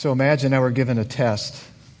So imagine I were given a test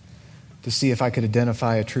to see if I could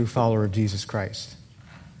identify a true follower of Jesus Christ.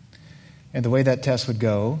 And the way that test would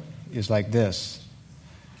go is like this.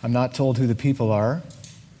 I'm not told who the people are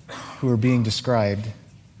who are being described.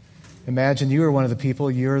 Imagine you are one of the people,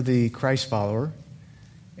 you're the Christ follower,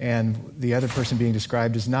 and the other person being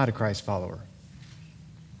described is not a Christ follower.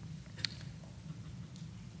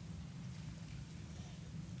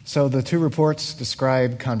 So the two reports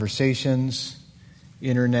describe conversations,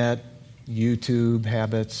 internet, YouTube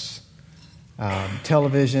habits,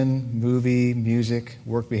 television, movie, music,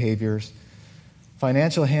 work behaviors,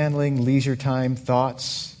 financial handling, leisure time,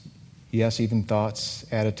 thoughts, yes, even thoughts,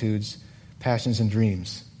 attitudes, passions, and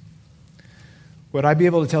dreams. Would I be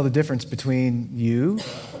able to tell the difference between you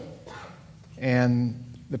and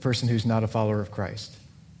the person who's not a follower of Christ?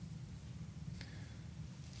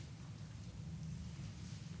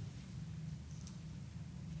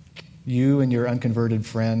 You and your unconverted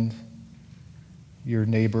friend, your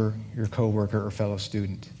neighbor, your coworker, or fellow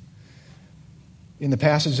student. In the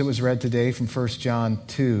passage that was read today from 1 John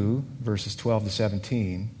 2, verses 12 to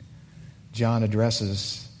 17, John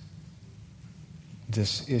addresses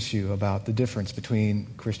this issue about the difference between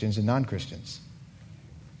Christians and non-Christians.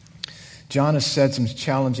 John has set some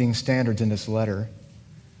challenging standards in this letter.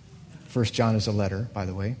 1 John is a letter, by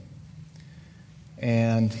the way.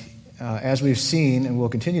 And as we've seen, and we'll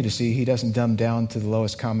continue to see, he doesn't dumb down to the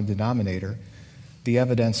lowest common denominator the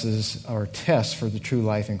evidences or tests for the true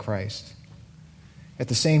life in Christ. At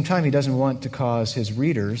the same time, he doesn't want to cause his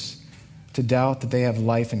readers to doubt that they have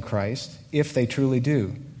life in Christ if they truly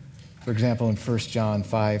do. For example, in 1 John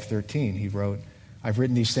 5:13, he wrote, I've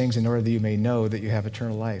written these things in order that you may know that you have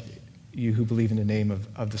eternal life, you who believe in the name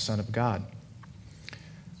of the Son of God.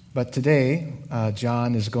 But today,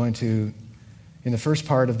 John is going to, in the first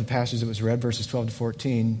part of the passage that was read, verses 12 to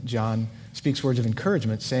 14, John speaks words of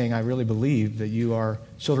encouragement, saying, I really believe that you are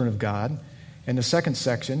children of God. In the second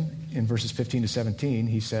section, in verses 15 to 17,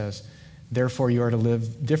 he says, therefore you are to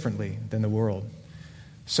live differently than the world.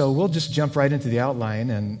 So we'll just jump right into the outline,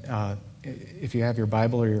 and if you have your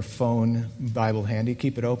Bible or your phone Bible handy,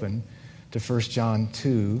 keep it open to 1 John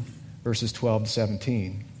 2, verses 12 to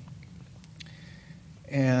 17.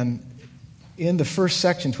 And in the first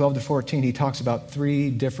section, 12 to 14, he talks about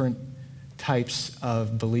three different types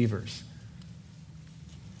of believers.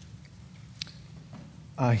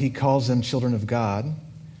 He calls them children of God,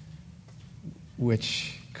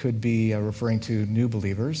 which could be referring to new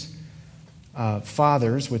believers.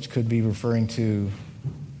 Fathers, which could be referring to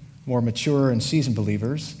more mature and seasoned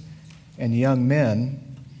believers. And young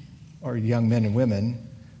men, or young men and women,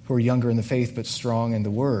 who are younger in the faith but strong in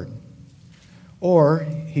the Word. Or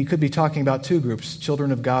he could be talking about two groups,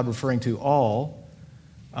 children of God referring to all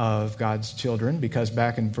of God's children, because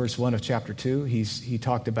back in verse 1 of chapter 2, he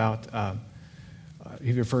talked about,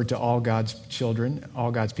 he referred to all God's children, all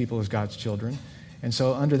God's people as God's children. And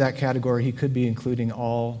so under that category, he could be including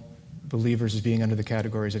all believers as being under the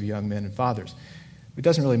categories of young men and fathers. It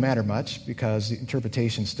doesn't really matter much because the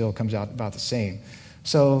interpretation still comes out about the same.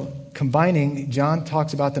 So combining, John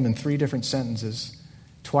talks about them in three different sentences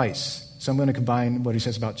twice. So I'm going to combine what he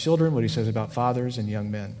says about children, what he says about fathers, and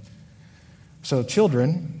young men. So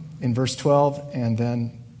children, in verse 12, and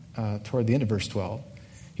then toward the end of verse 12,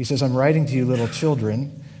 he says, I'm writing to you, little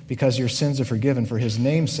children, because your sins are forgiven for his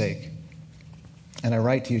name's sake. And I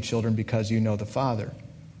write to you, children, because you know the Father.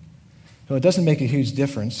 So it doesn't make a huge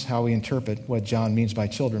difference how we interpret what John means by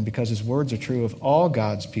children, because his words are true of all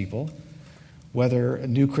God's people, whether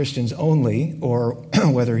new Christians only, or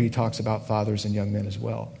whether he talks about fathers and young men as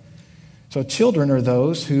well. So children are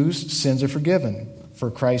those whose sins are forgiven for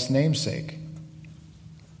Christ's name's sake.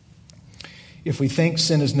 If we think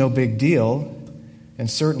sin is no big deal, and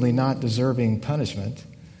certainly not deserving punishment,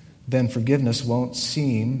 then forgiveness won't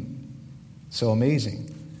seem so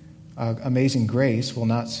amazing. Amazing grace will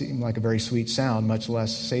not seem like a very sweet sound, much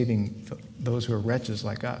less saving those who are wretches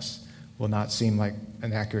like us will not seem like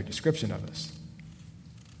an accurate description of us.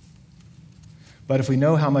 But if we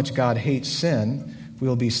know how much God hates sin, we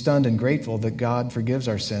will be stunned and grateful that God forgives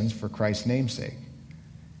our sins for Christ's name's sake.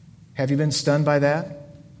 Have you been stunned by that?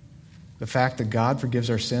 The fact that God forgives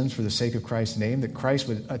our sins for the sake of Christ's name, that Christ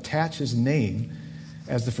would attach his name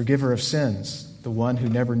as the forgiver of sins, the one who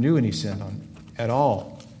never knew any sin at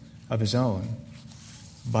all of his own,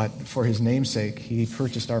 but for his name's sake, he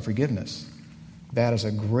purchased our forgiveness. That is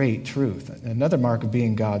a great truth. Another mark of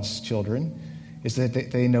being God's children is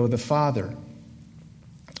that they know the Father.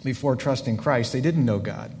 Before trusting Christ, they didn't know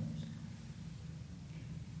God.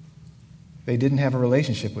 They didn't have a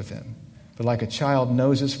relationship with him. But like a child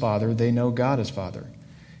knows his father, they know God as Father.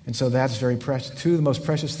 And so that's very precious. Two of the most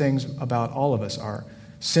precious things about all of us are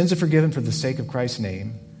sins are forgiven for the sake of Christ's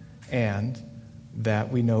name, and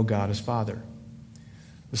that we know God as Father.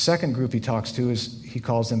 The second group he talks to is, he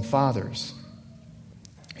calls them fathers.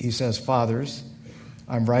 He says, "Fathers,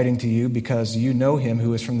 I'm writing to you because you know him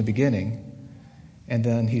who is from the beginning." And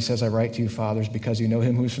then he says, "I write to you, fathers, because you know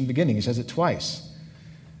him who is from the beginning." He says it twice.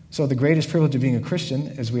 So the greatest privilege of being a Christian,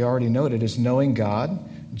 as we already noted, is knowing God.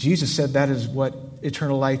 Jesus said that is what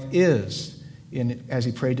eternal life is, as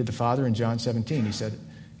he prayed to the Father in John 17. He said,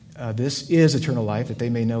 "This is eternal life, that they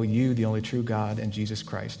may know you, the only true God, and Jesus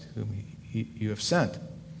Christ, whom you have sent."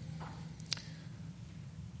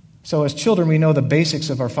 So as children, we know the basics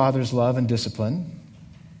of our Father's love and discipline.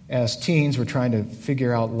 As teens, we're trying to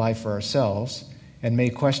figure out life for ourselves and may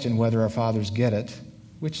question whether our fathers get it,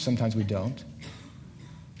 which sometimes we don't.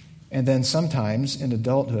 And then sometime in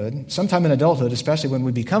adulthood, especially when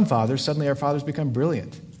we become fathers, suddenly our fathers become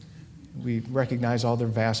brilliant. We recognize all their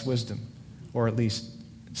vast wisdom, or at least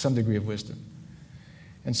some degree of wisdom.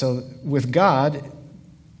 And so with God,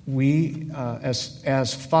 we,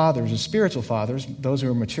 as fathers, as spiritual fathers, those who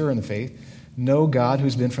are mature in the faith, know God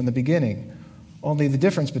who's been from the beginning. Only the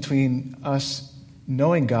difference between us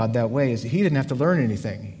knowing God that way is that he didn't have to learn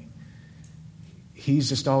anything. He's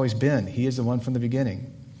just always been. He is the one from the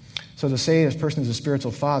beginning. So to say a person is a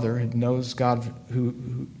spiritual father who knows God,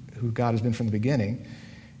 who God has been from the beginning,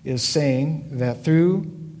 is saying that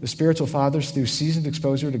through the spiritual fathers, through seasoned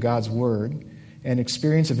exposure to God's word and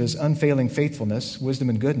experience of his unfailing faithfulness, wisdom,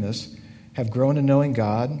 and goodness, have grown in knowing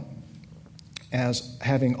God as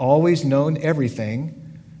having always known everything.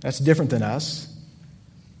 That's different than us,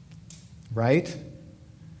 right?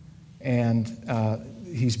 And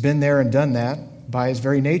he's been there and done that by his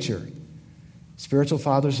very nature. Spiritual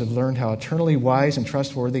fathers have learned how eternally wise and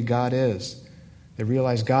trustworthy God is. They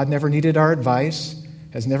realize God never needed our advice,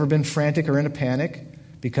 has never been frantic or in a panic,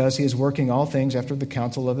 because he is working all things after the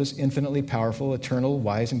counsel of his infinitely powerful, eternal,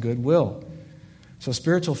 wise, and good will. So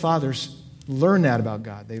spiritual fathers learn that about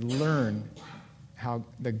God. They learn how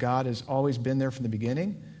that God has always been there from the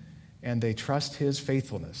beginning, and they trust his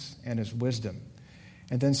faithfulness and his wisdom.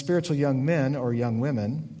 And then spiritual young men or young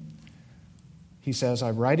women, he says,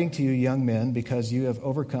 "I'm writing to you, young men, because you have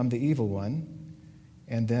overcome the evil one."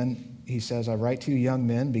 And then he says, "I write to you, young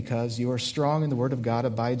men, because you are strong and the word of God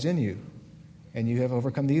abides in you, and you have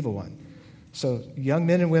overcome the evil one." So young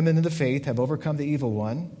men and women in the faith have overcome the evil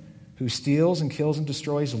one, who steals and kills and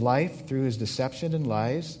destroys life through his deception and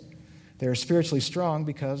lies. They are spiritually strong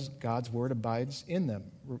because God's word abides in them,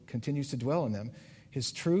 continues to dwell in them.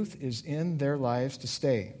 His truth is in their lives to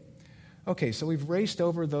stay. Okay, so we've raced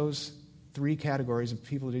over those three categories of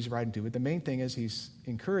people that he's writing to, but the main thing is he's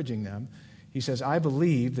encouraging them. He says, "I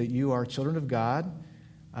believe that you are children of God,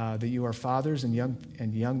 that you are fathers and young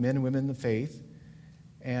men and women in the faith."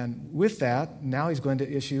 And with that, now he's going to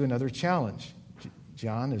issue another challenge.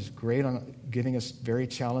 John is great on giving us very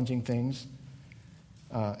challenging things.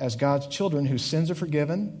 As God's children whose sins are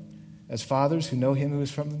forgiven, as fathers who know him who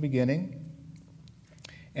is from the beginning,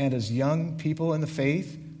 and as young people in the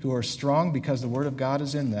faith who are strong because the word of God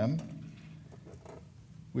is in them,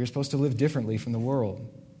 we are supposed to live differently from the world.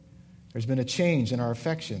 There's been a change in our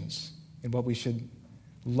affections, in what we should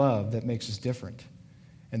love that makes us different.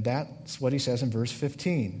 And that's what he says in verse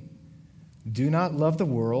 15. "Do not love the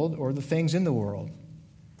world or the things in the world.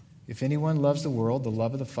 If anyone loves the world, the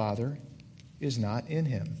love of the Father is not in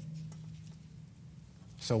him."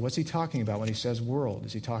 So what's he talking about when he says world?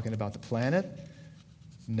 Is he talking about the planet?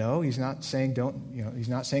 No, he's not saying he's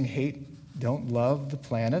not saying hate, don't love the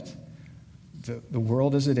planet, the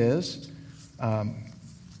world as it is.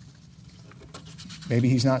 Maybe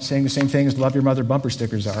he's not saying the same thing as love your mother bumper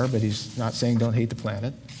stickers are, but he's not saying don't hate the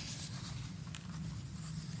planet.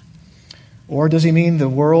 Or does he mean the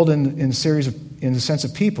world in the sense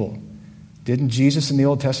of people? Didn't Jesus in the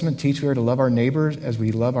Old Testament teach we are to love our neighbors as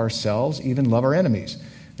we love ourselves, even love our enemies?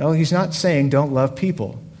 No, he's not saying don't love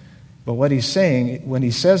people. But what he's saying, when he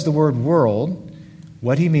says the word world,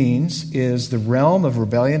 what he means is the realm of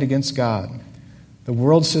rebellion against God. The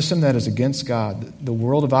world system that is against God. The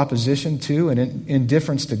world of opposition to and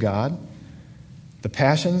indifference to God. The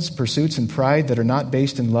passions, pursuits, and pride that are not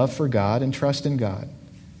based in love for God and trust in God.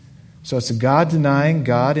 So it's a God-denying,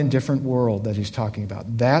 God-indifferent world that he's talking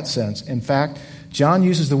about. That sense. In fact, John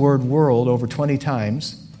uses the word world over 20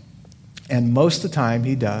 times, and most of the time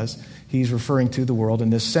he's referring to the world in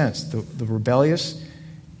this sense, the rebellious,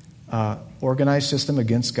 organized system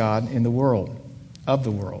against God in the world, of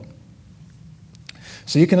the world.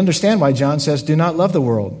 So you can understand why John says, do not love the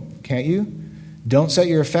world, can't you? Don't set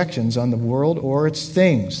your affections on the world or its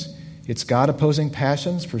things. It's God-opposing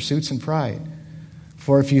passions, pursuits, and pride.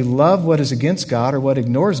 For if you love what is against God or what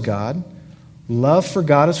ignores God, love for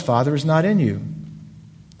God as Father is not in you.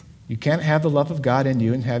 You can't have the love of God in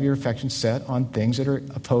you and have your affections set on things that are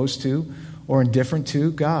opposed to or indifferent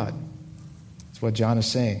to God. That's what John is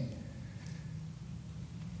saying.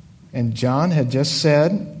 And John had just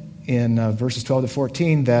said in verses 12 to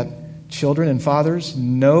 14 that children and fathers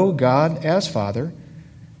know God as Father,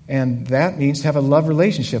 and that means to have a love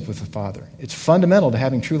relationship with the Father. It's fundamental to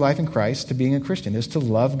having true life in Christ, to being a Christian, is to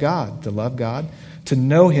love God, to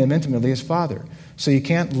know Him intimately as Father. So you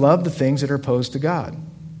can't love the things that are opposed to God.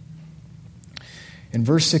 In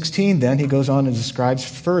verse 16, then, he goes on and describes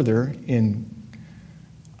further in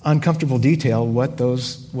uncomfortable detail what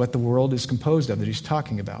the world is composed of that he's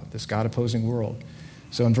talking about, this God-opposing world.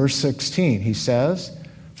 So in verse 16, he says,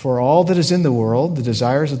 "For all that is in the world, the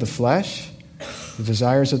desires of the flesh, the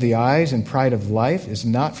desires of the eyes, and pride of life is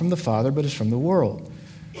not from the Father, but is from the world."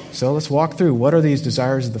 So let's walk through. What are these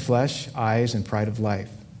desires of the flesh, eyes, and pride of life?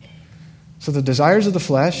 So the desires of the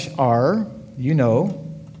flesh are,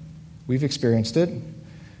 we've experienced it,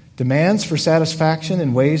 demands for satisfaction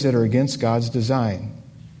in ways that are against God's design.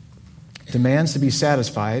 Demands to be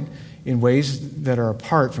satisfied in ways that are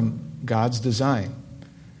apart from God's design.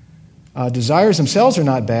 Desires themselves are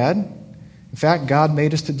not bad. In fact, God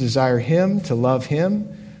made us to desire Him, to love Him,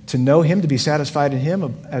 to know Him, to be satisfied in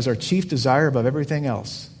Him as our chief desire above everything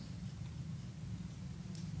else.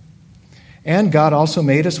 And God also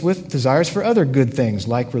made us with desires for other good things,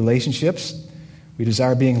 like relationships. We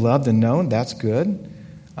desire being loved and known. That's good.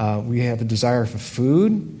 We have a desire for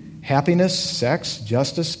food, happiness, sex,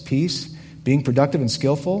 justice, peace, being productive and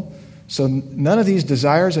skillful. So none of these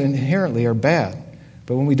desires inherently are bad.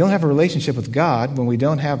 But when we don't have a relationship with God, when we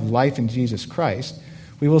don't have life in Jesus Christ,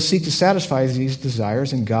 we will seek to satisfy these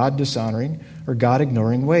desires in God-dishonoring or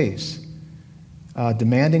God-ignoring ways.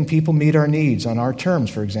 Demanding people meet our needs on our terms,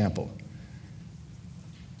 for example.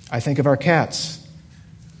 I think of our cats.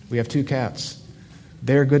 We have 2 cats.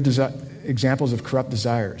 They're good examples of corrupt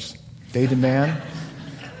desires. They demand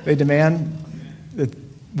that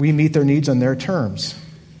we meet their needs on their terms.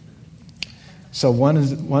 So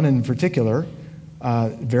one in particular,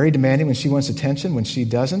 very demanding when she wants attention, when she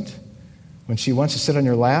doesn't. When she wants to sit on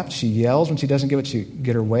your lap, she yells when she doesn't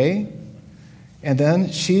get her way. And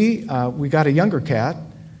then we got a younger cat,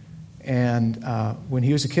 and when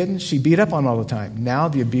he was a kitten, she beat up on him all the time. Now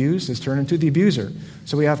the abused has turned into the abuser.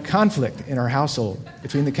 So we have conflict in our household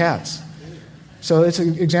between the cats. So it's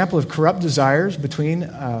an example of corrupt desires between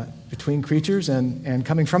creatures and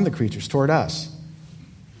coming from the creatures toward us.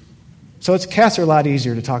 So cats are a lot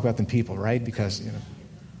easier to talk about than people, right? Because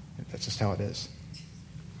that's just how it is.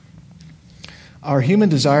 Our human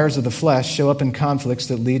desires of the flesh show up in conflicts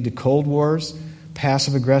that lead to cold wars,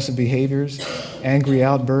 passive-aggressive behaviors, angry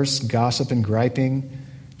outbursts, gossip, and griping.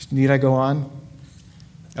 Need I go on?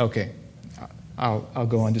 Okay. I'll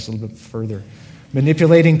go on just a little bit further.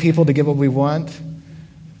 Manipulating people to get what we want.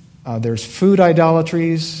 There's food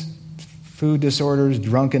idolatries, food disorders,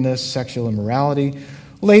 drunkenness, sexual immorality,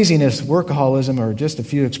 laziness, workaholism, are just a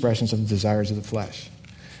few expressions of the desires of the flesh.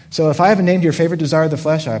 So if I haven't named your favorite desire of the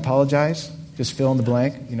flesh, I apologize. Just fill in the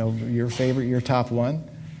blank, your favorite, your top one.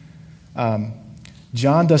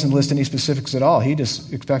 John doesn't list any specifics at all. He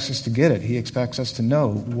just expects us to get it. He expects us to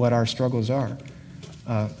know what our struggles are.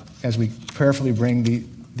 As we prayerfully bring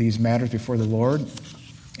these matters before the Lord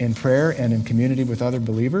in prayer and in community with other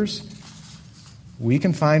believers, we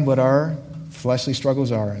can find what our fleshly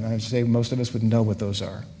struggles are, and I would say most of us would know what those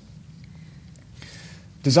are.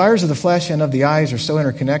 Desires of the flesh and of the eyes are so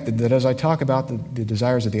interconnected that as I talk about the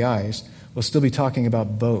desires of the eyes, we'll still be talking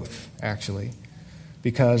about both, actually,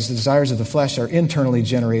 because the desires of the flesh are internally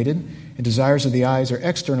generated, and desires of the eyes are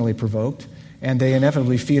externally provoked, and they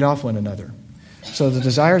inevitably feed off one another. So the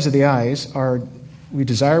desires of the eyes are, we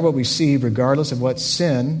desire what we see regardless of what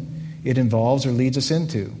sin it involves or leads us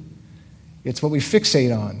into. It's what we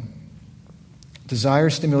fixate on. Desire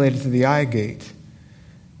stimulated through the eye gate.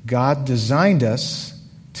 God designed us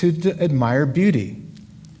to admire beauty.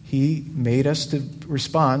 He made us to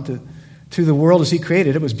respond to the world as He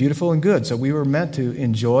created. It was beautiful and good. So we were meant to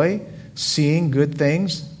enjoy seeing good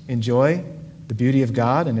things, enjoy the beauty of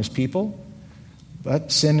God and His people.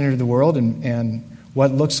 But sin entered the world, and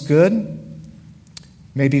what looks good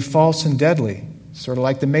may be false and deadly, sort of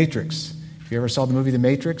like The Matrix. If you ever saw the movie The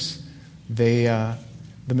Matrix,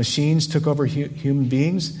 the machines took over human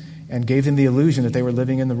beings and gave them the illusion that they were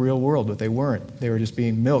living in the real world, but they weren't. They were just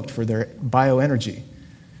being milked for their bioenergy.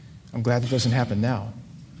 I'm glad that doesn't happen now.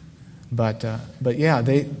 But yeah,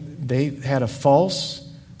 they had a false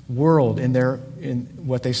world in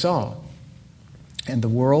what they saw. And the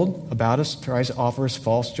world about us tries to offer us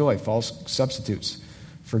false joy, false substitutes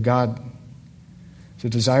for God. The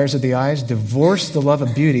desires of the eyes divorce the love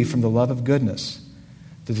of beauty from the love of goodness.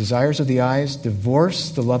 The desires of the eyes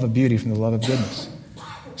divorce the love of beauty from the love of goodness.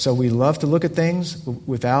 So we love to look at things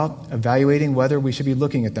without evaluating whether we should be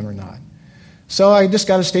looking at them or not. So I just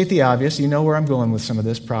got to state the obvious. You know where I'm going with some of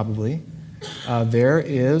this probably. There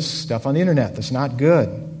is stuff on the internet that's not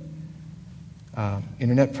good.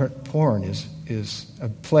 Internet porn is a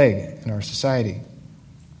plague in our society.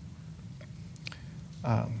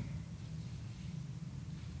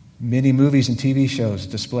 Many movies and TV shows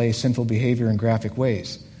display sinful behavior in graphic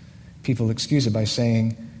ways. People excuse it by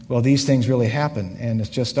saying, well, these things really happen, and it's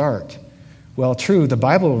just art. Well, true, the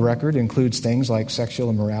Bible record includes things like sexual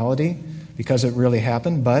immorality, because it really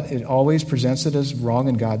happened, but it always presents it as wrong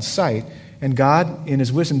in God's sight. And God, in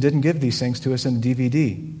His wisdom, didn't give these things to us in a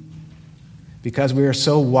DVD, because we are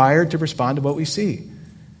so wired to respond to what we see.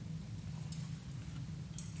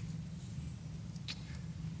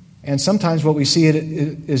 And sometimes what we see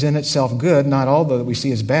is in itself good. Not all that we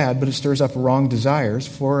see is bad, but it stirs up wrong desires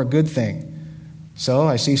for a good thing. So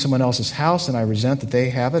I see someone else's house and I resent that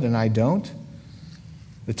they have it and I don't.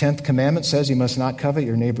 The 10th commandment says you must not covet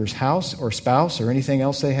your neighbor's house or spouse or anything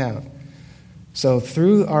else they have. So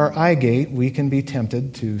through our eye gate, we can be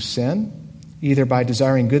tempted to sin, either by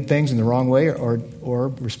desiring good things in the wrong way or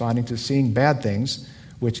responding to seeing bad things,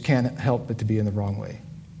 which can't help but to be in the wrong way.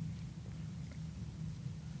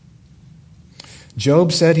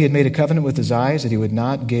 Job said he had made a covenant with his eyes that he would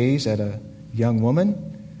not gaze at a young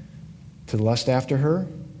woman to lust after her.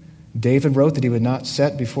 David wrote that he would not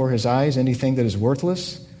set before his eyes anything that is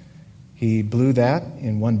worthless. He blew that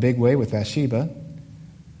in one big way with Bathsheba.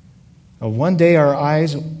 One day our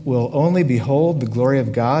eyes will only behold the glory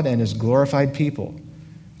of God and His glorified people.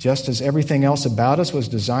 Just as everything else about us was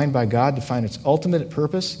designed by God to find its ultimate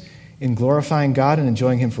purpose in glorifying God and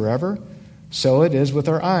enjoying Him forever, so it is with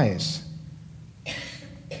our eyes.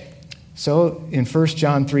 So in 1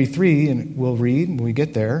 John 3:3, and we'll read when we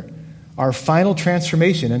get there, our final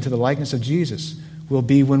transformation into the likeness of Jesus will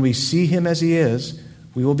be when we see Him as He is,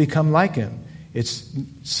 we will become like Him.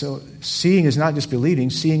 So seeing is not just believing,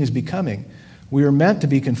 seeing is becoming. We are meant to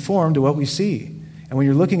be conformed to what we see. And when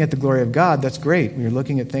you're looking at the glory of God, that's great. When you're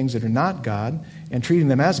looking at things that are not God and treating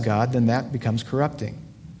them as God, then that becomes corrupting.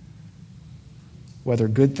 Whether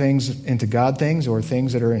good things into God things or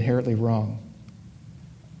things that are inherently wrong.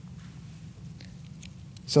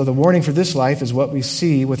 So the warning for this life is what we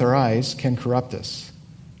see with our eyes can corrupt us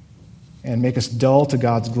and make us dull to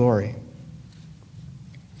God's glory.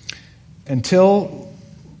 Until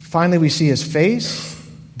finally we see His face,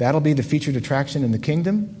 that'll be the featured attraction in the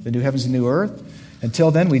kingdom, the new heavens and new earth.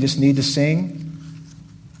 Until then, we just need to sing,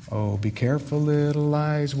 "Oh, be careful, little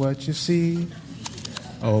eyes, what you see.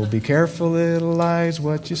 Oh, be careful, little eyes,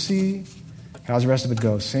 what you see." How's the rest of it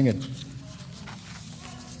go? Sing it.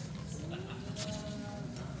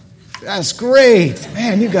 That's great.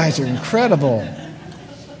 Man, you guys are incredible.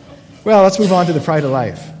 Well, let's move on to the pride of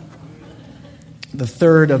life. The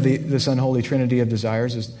third of this unholy trinity of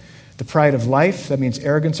desires is the pride of life. That means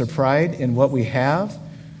arrogance or pride in what we have.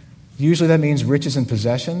 Usually that means riches and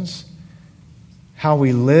possessions. How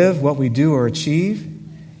we live, what we do or achieve,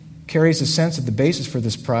 carries a sense that the basis for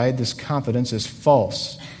this pride, this confidence, is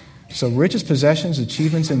false. So riches, possessions,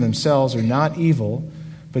 achievements in themselves are not evil,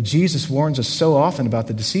 but Jesus warns us so often about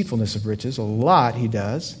the deceitfulness of riches. A lot He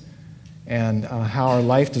does. And how our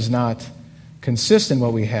life does not consist in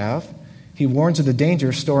what we have. He warns of the danger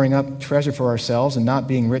of storing up treasure for ourselves and not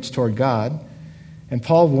being rich toward God. And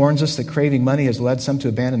Paul warns us that craving money has led some to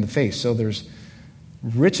abandon the faith. So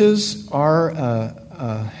riches are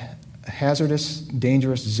a hazardous,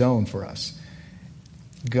 dangerous zone for us.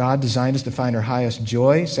 God designed us to find our highest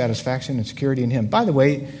joy, satisfaction, and security in Him. By the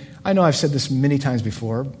way, I know I've said this many times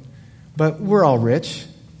before, but we're all rich.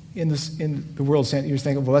 In the world, you're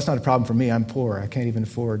thinking, well, that's not a problem for me. I'm poor. I can't even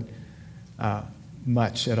afford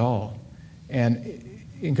much at all. And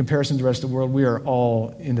in comparison to the rest of the world, we are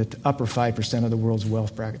all in the upper 5% of the world's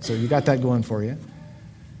wealth bracket. So you got that going for you.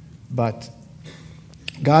 But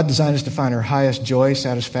God designed us to find our highest joy,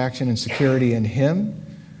 satisfaction, and security in Him.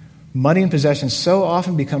 Money and possessions so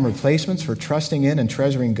often become replacements for trusting in and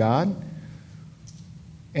treasuring God.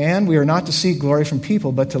 And we are not to seek glory from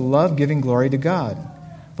people, but to love giving glory to God.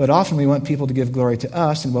 But often we want people to give glory to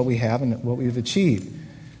us and what we have and what we've achieved.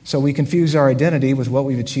 So we confuse our identity with what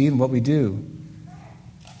we've achieved and what we do.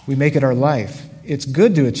 We make it our life. It's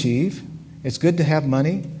good to achieve. It's good to have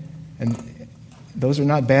money. And those are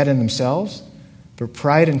not bad in themselves. But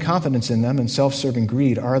pride and confidence in them and self-serving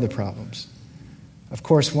greed are the problems. Of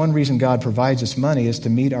course, one reason God provides us money is to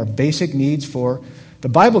meet our basic needs for, the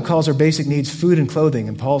Bible calls our basic needs food and clothing,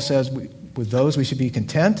 and Paul says with those we should be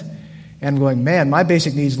content. And I'm going, man, my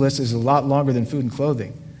basic needs list is a lot longer than food and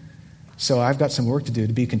clothing. So I've got some work to do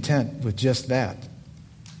to be content with just that.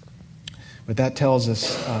 But that tells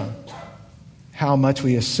us how much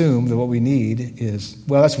we assume that what we need is,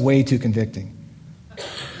 well, that's way too convicting.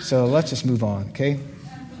 So let's just move on, okay?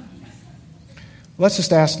 Let's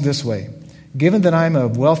just ask this way. Given that I'm a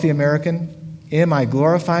wealthy American, am I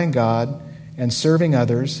glorifying God and serving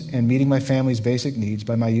others and meeting my family's basic needs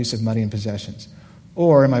by my use of money and possessions?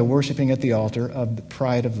 Or am I worshiping at the altar of the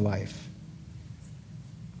pride of life?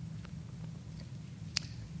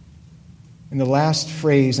 In the last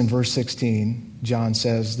phrase in verse 16, John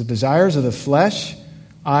says, the desires of the flesh,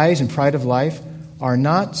 eyes, and pride of life are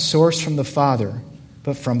not sourced from the Father,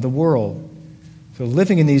 but from the world. So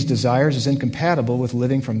living in these desires is incompatible with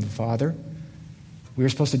living from the Father. We are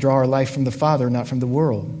supposed to draw our life from the Father, not from the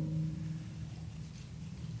world.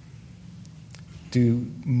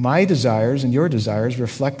 Do my desires and your desires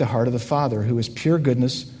reflect the heart of the Father, who is pure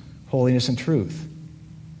goodness, holiness, and truth?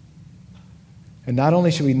 And not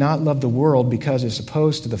only should we not love the world because it's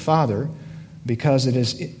opposed to the Father, because it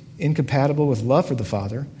is incompatible with love for the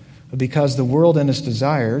Father, but because the world and its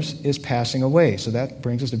desires is passing away. So that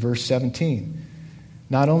brings us to verse 17.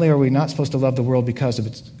 Not only are we not supposed to love the world because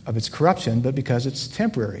of its corruption, but because it's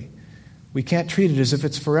temporary. We can't treat it as if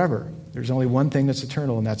it's forever. There's only one thing that's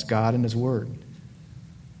eternal, and that's God and His Word.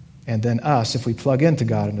 And then us, if we plug into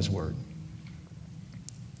God and His Word.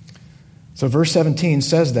 So verse 17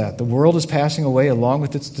 says that the world is passing away along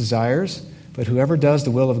with its desires, but whoever does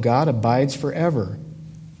the will of God abides forever.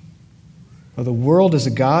 Well, the world as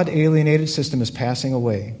a God-alienated system is passing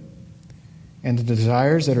away, and the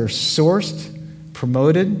desires that are sourced,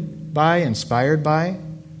 promoted by, inspired by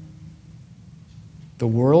the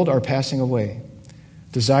world are passing away.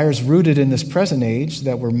 Desires rooted in this present age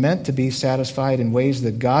that were meant to be satisfied in ways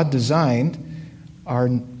that God designed are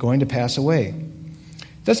going to pass away.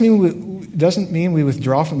 Doesn't mean we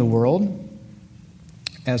withdraw from the world.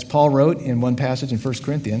 As Paul wrote in one passage in 1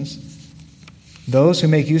 Corinthians, those who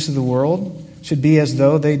make use of the world should be as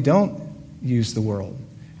though they don't use the world.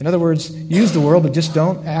 In other words, use the world, but just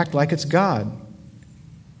don't act like it's God.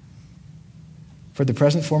 For the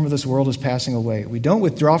present form of this world is passing away. We don't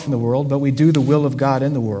withdraw from the world, but we do the will of God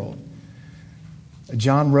in the world.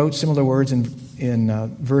 John wrote similar words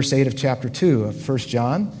in verse 8 of chapter 2 of 1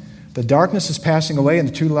 John. The darkness is passing away and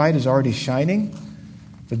the true light is already shining.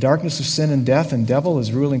 The darkness of sin and death and devil,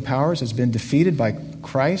 his ruling powers, has been defeated by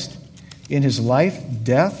Christ in His life,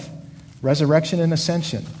 death, resurrection, and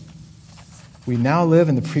ascension. We now live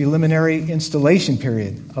in the preliminary installation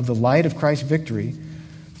period of the light of Christ's victory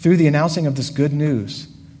through the announcing of this good news,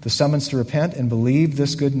 the summons to repent and believe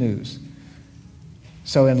this good news.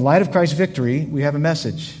 So in light of Christ's victory, we have a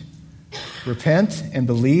message. Repent and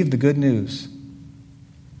believe the good news.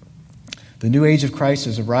 The new age of Christ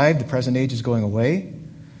has arrived. The present age is going away.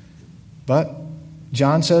 But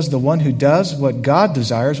John says the one who does what God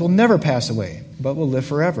desires will never pass away, but will live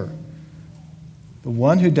forever. The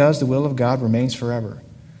one who does the will of God remains forever.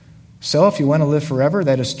 So if you want to live forever,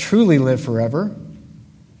 that is truly live forever,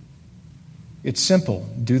 it's simple.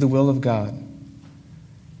 Do the will of God.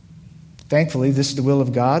 Thankfully, this is the will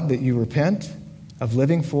of God, that you repent of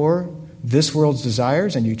living for this world's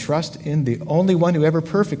desires and you trust in the only one who ever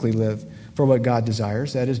perfectly lived for what God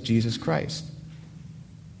desires, that is Jesus Christ.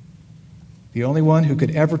 The only one who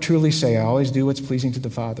could ever truly say, I always do what's pleasing to the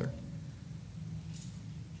Father.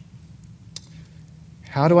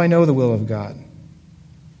 How do I know the will of God?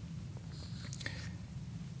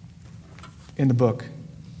 In the book.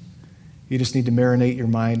 You just need to marinate your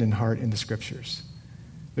mind and heart in the Scriptures.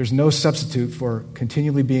 There's no substitute for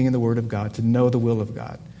continually being in the Word of God to know the will of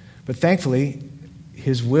God. But thankfully,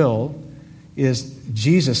 His will is,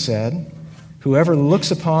 Jesus said, whoever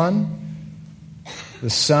looks upon the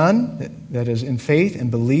Son, that is in faith and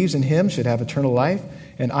believes in Him, should have eternal life,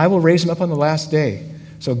 and I will raise him up on the last day.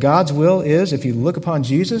 So God's will is, if you look upon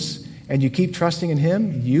Jesus and you keep trusting in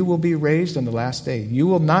Him, you will be raised on the last day. You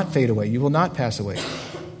will not fade away. You will not pass away.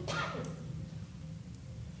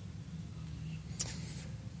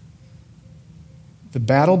 The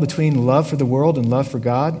battle between love for the world and love for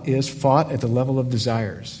God is fought at the level of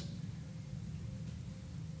desires.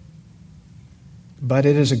 But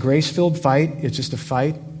it is a grace-filled fight. It's just a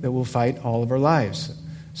fight that we'll fight all of our lives.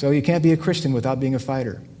 So you can't be a Christian without being a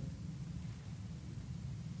fighter.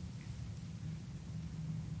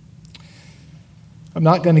 I'm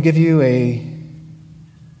not going to give you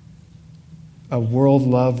a a world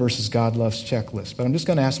love versus God loves checklist, but I'm just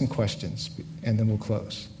going to ask some questions, and then we'll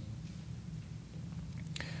close.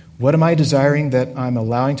 What am I desiring that I'm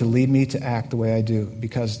allowing to lead me to act the way I do?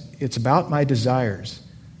 Because it's about my desires.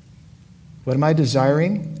 What am I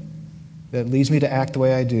desiring that leads me to act the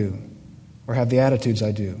way I do, or have the attitudes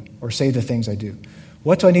I do, or say the things I do?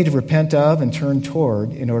 What do I need to repent of and turn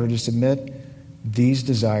toward in order to submit these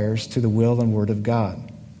desires to the will and word of God?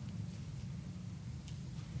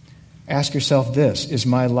 Ask yourself this: is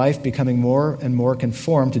my life becoming more and more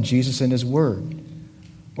conformed to Jesus and His Word?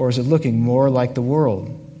 Or is it looking more like the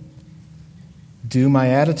world? Do my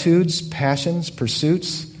attitudes, passions,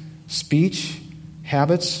 pursuits, speech,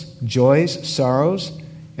 habits, joys, sorrows,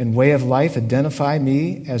 and way of life identify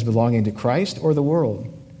me as belonging to Christ or the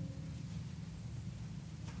world?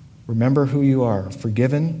 Remember who you are: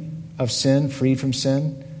 forgiven of sin, freed from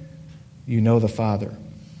sin. You know the Father.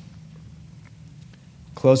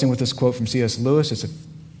 Closing with this quote from C.S. Lewis. It's a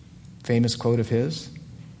famous quote of his.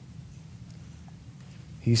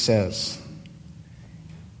 He says,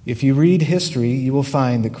 "If you read history, you will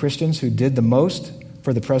find that Christians who did the most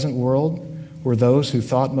for the present world were those who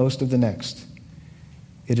thought most of the next.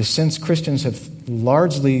 It is since Christians have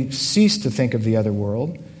largely ceased to think of the other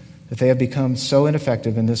world that they have become so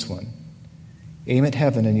ineffective in this one. Aim at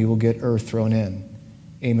heaven and you will get earth thrown in.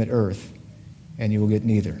 Aim at earth and you will get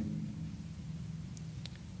neither."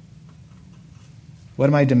 What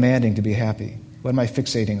am I demanding to be happy? What am I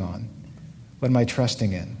fixating on? What am I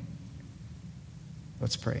trusting in?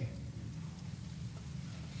 Let's pray.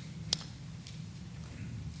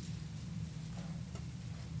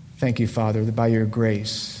 Thank you, Father, that by your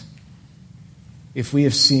grace, if we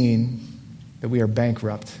have seen that we are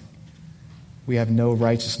bankrupt, we have no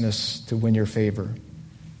righteousness to win your favor,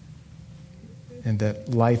 and that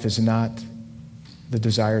life is not the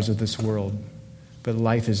desires of this world, but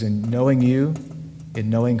life is in knowing you, in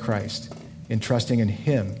knowing Christ, in trusting in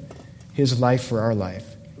Him, His life for our life,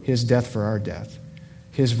 His death for our death,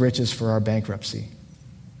 His riches for our bankruptcy.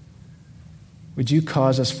 Would you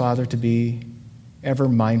cause us, Father, to be ever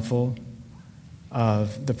mindful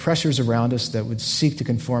of the pressures around us that would seek to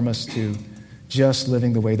conform us to just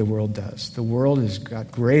living the way the world does? The world has got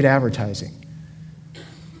great advertising.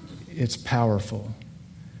 It's powerful,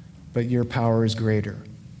 but your power is greater.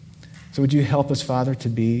 So would you help us, Father, to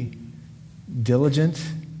be diligent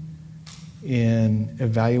in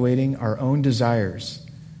evaluating our own desires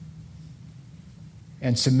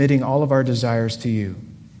and submitting all of our desires to you,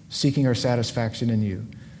 seeking our satisfaction in you.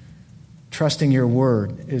 Trusting your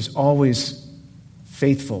word is always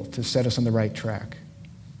faithful to set us on the right track.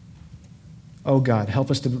 Oh God,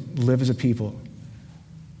 help us to live as a people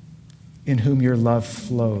in whom your love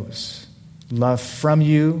flows. Love from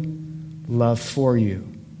you, love for you.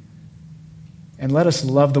 And let us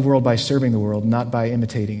love the world by serving the world, not by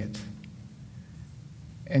imitating it.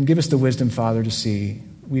 And give us the wisdom, Father, to see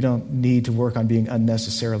we don't need to work on being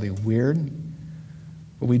unnecessarily weird,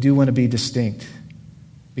 but we do want to be distinct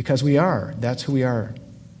because we are. That's who we are.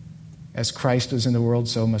 As Christ was in the world,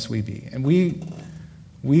 so must we be. And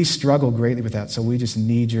we struggle greatly with that, so we just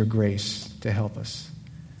need your grace to help us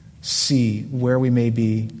see where we may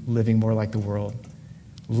be living more like the world,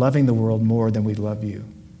 loving the world more than we love you.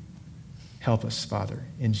 Help us, Father,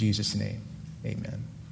 in Jesus' name. Amen.